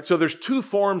 Right? So there's two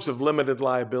forms of limited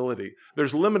liability.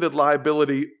 There's limited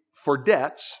liability for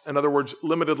debts, in other words,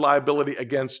 limited liability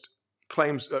against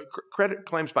claims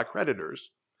by creditors.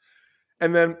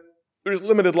 And then there's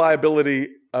limited liability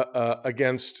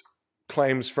against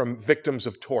claims from victims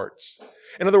of torts.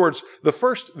 In other words,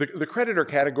 the creditor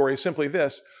category is simply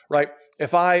this, right?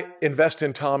 If I invest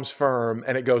in Tom's firm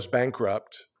and it goes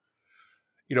bankrupt,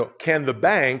 can the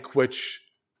bank,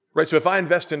 right, so if I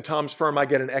invest in Tom's firm, I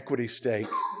get an equity stake.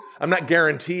 I'm not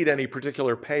guaranteed any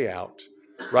particular payout,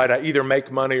 right? I either make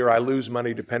money or I lose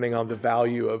money depending on the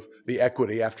value of the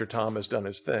equity after Tom has done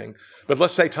his thing. But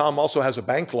let's say Tom also has a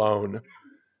bank loan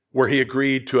where he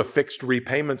agreed to a fixed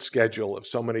repayment schedule of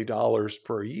so many dollars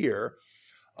per year.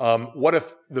 What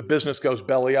if the business goes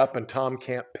belly up and Tom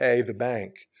can't pay the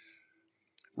bank,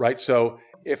 right? So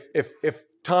if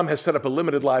Tom has set up a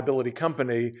limited liability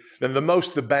company, then the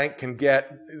most the bank can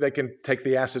get, they can take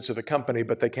the assets of the company,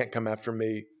 but they can't come after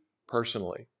me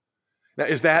personally. Now,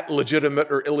 is that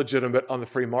legitimate or illegitimate on the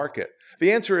free market?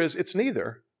 The answer is it's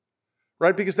neither,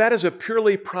 right? Because that is a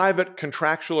purely private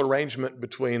contractual arrangement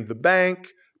between the bank,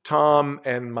 Tom,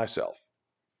 and myself.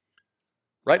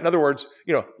 Right? In other words,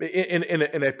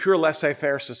 in a pure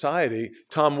laissez-faire society,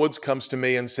 Tom Woods comes to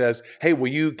me and says, hey, will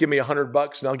you give me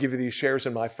 $100 and I'll give you these shares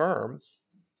in my firm?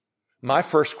 My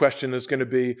first question is going to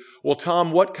be, well,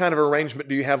 Tom, what kind of arrangement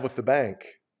do you have with the bank?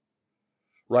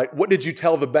 Right? What did you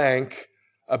tell the bank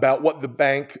about what the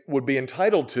bank would be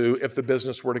entitled to if the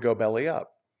business were to go belly up?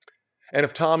 And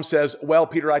if Tom says, well,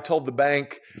 Peter, I told the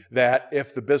bank that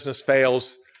if the business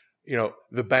fails,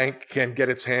 the bank can get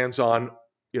its hands on,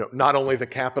 not only the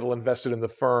capital invested in the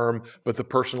firm, but the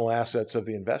personal assets of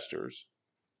the investors.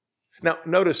 Now,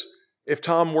 notice, if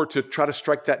Tom were to try to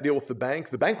strike that deal with the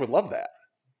bank would love that,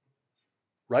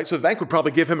 right? So the bank would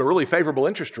probably give him a really favorable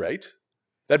interest rate.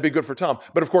 That'd be good for Tom.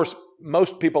 But of course,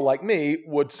 most people like me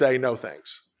would say, no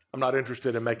thanks. I'm not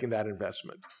interested in making that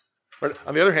investment. But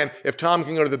on the other hand, if Tom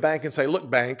can go to the bank and say, look,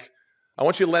 bank, I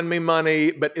want you to lend me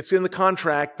money, but it's in the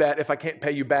contract that if I can't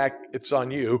pay you back, it's on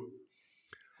you.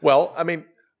 Well, I mean,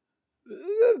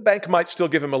 the bank might still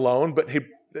give him a loan, but he'd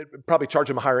probably charge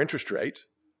him a higher interest rate,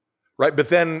 right? But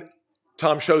then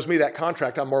Tom shows me that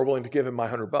contract, I'm more willing to give him my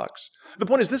 $100. The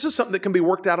point is, this is something that can be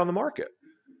worked out on the market,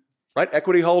 right?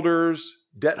 Equity holders,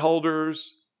 debt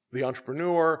holders, the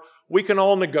entrepreneur, we can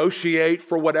all negotiate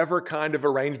for whatever kind of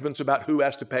arrangements about who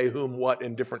has to pay whom what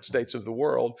in different states of the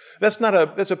world. That's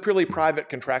a purely private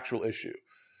contractual issue.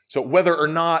 So whether or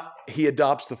not he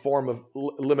adopts the form of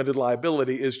limited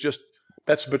liability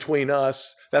that's between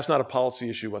us. That's not a policy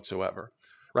issue whatsoever,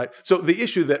 right? So the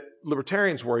issue that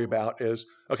libertarians worry about is,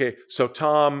 okay, so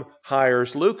Tom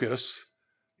hires Lucas,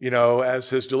 as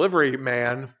his delivery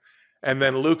man, and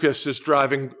then Lucas is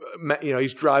driving,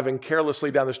 he's driving carelessly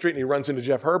down the street and he runs into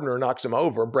Jeff Herbner and knocks him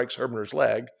over and breaks Herbner's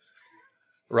leg,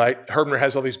 right? Herbner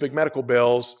has all these big medical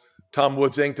bills. Tom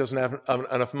Woods Inc. doesn't have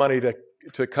enough money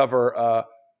to cover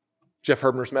Jeff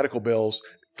Herbner's medical bills.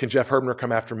 Can Jeff Herbner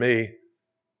come after me,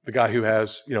 the guy who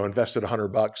has, invested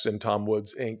 $100 in Tom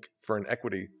Woods Inc. for an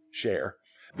equity share?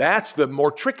 That's the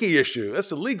more tricky issue. That's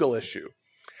the legal issue.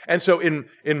 And so in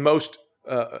most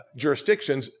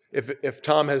jurisdictions, if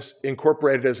Tom has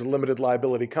incorporated as a limited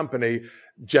liability company,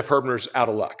 Jeff Herbner's out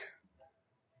of luck.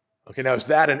 Okay, now is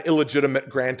that an illegitimate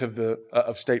grant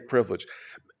of state privilege?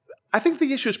 I think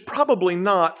the issue is probably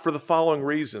not, for the following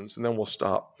reasons, and then we'll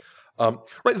stop.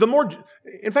 Right,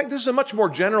 in fact, this is a much more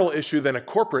general issue than a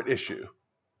corporate issue.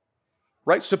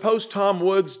 Right? Suppose Tom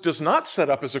Woods does not set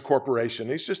up as a corporation.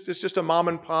 It's just a mom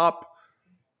and pop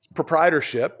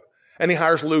proprietorship. And he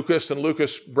hires Lucas, and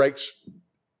Lucas breaks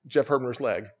Jeff Herbner's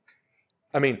leg.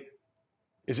 I mean,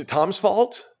 is it Tom's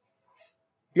fault?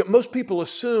 Most people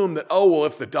assume that,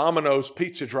 if the Domino's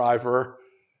pizza driver,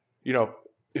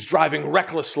 is driving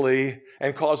recklessly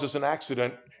and causes an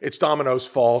accident, it's Domino's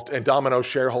fault, and Domino's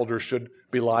shareholders should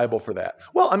be liable for that.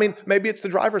 Well, I mean, maybe it's the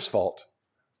driver's fault,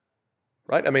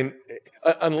 right? I mean,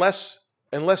 unless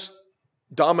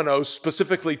Domino's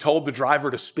specifically told the driver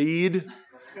to speed,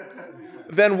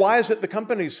 then why is it the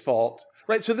company's fault,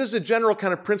 right? So this is a general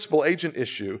kind of principal agent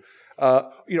issue.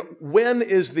 When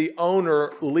is the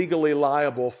owner legally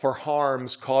liable for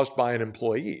harms caused by an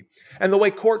employee? And the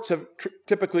way courts have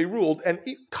typically ruled, and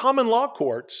common law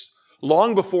courts,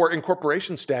 long before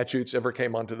incorporation statutes ever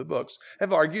came onto the books,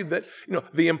 have argued that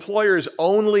the employer is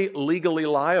only legally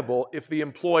liable if the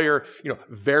employer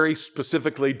very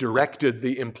specifically directed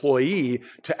the employee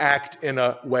to act in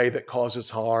a way that causes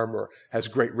harm or has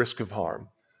great risk of harm.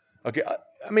 Okay,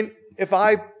 I mean, if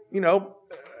I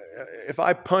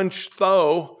punch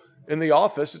Tho in the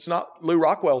office, it's not Lou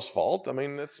Rockwell's fault. I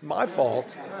mean, it's my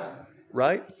fault.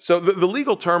 Right? So the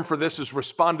legal term for this is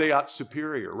respondeat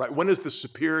superior, right? When is the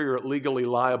superior legally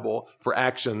liable for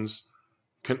actions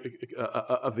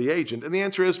of the agent? And the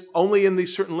answer is only in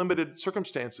these certain limited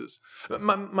circumstances.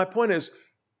 My point is,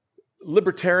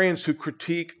 libertarians who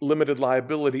critique limited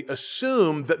liability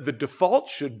assume that the default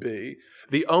should be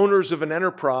the owners of an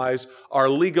enterprise are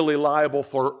legally liable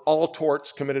for all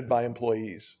torts committed by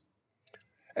employees.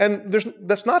 And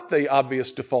that's not the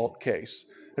obvious default case.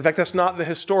 In fact, that's not the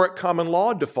historic common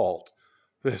law default.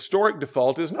 The historic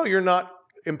default is, no, you're not,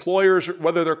 employers,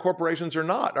 whether they're corporations or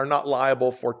not, are not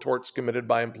liable for torts committed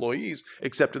by employees,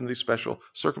 except in these special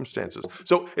circumstances.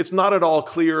 So it's not at all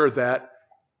clear that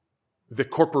the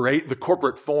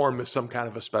corporate form is some kind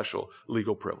of a special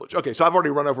legal privilege. Okay, so I've already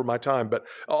run over my time, but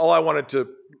all I wanted to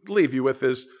leave you with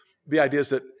is the idea is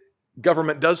that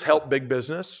government does help big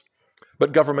business,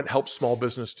 but government helps small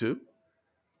business too.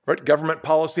 Right? Government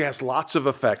policy has lots of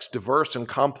effects, diverse and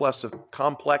complex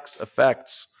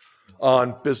effects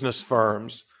on business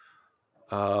firms.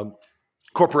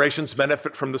 Corporations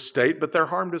benefit from the state, but they're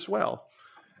harmed as well.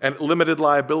 And limited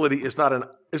liability is not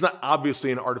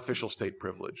obviously an artificial state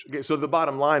privilege. Okay, so the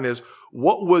bottom line is,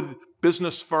 what would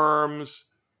business firms,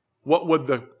 what would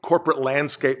the corporate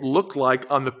landscape look like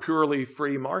on the purely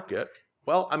free market?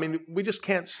 Well, I mean, we just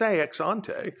can't say ex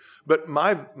ante, but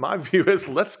my view is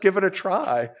let's give it a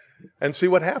try and see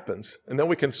what happens. And then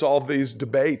we can solve these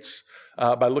debates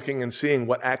by looking and seeing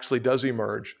what actually does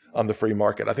emerge on the free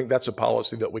market. I think that's a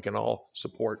policy that we can all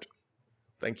support.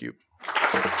 Thank you.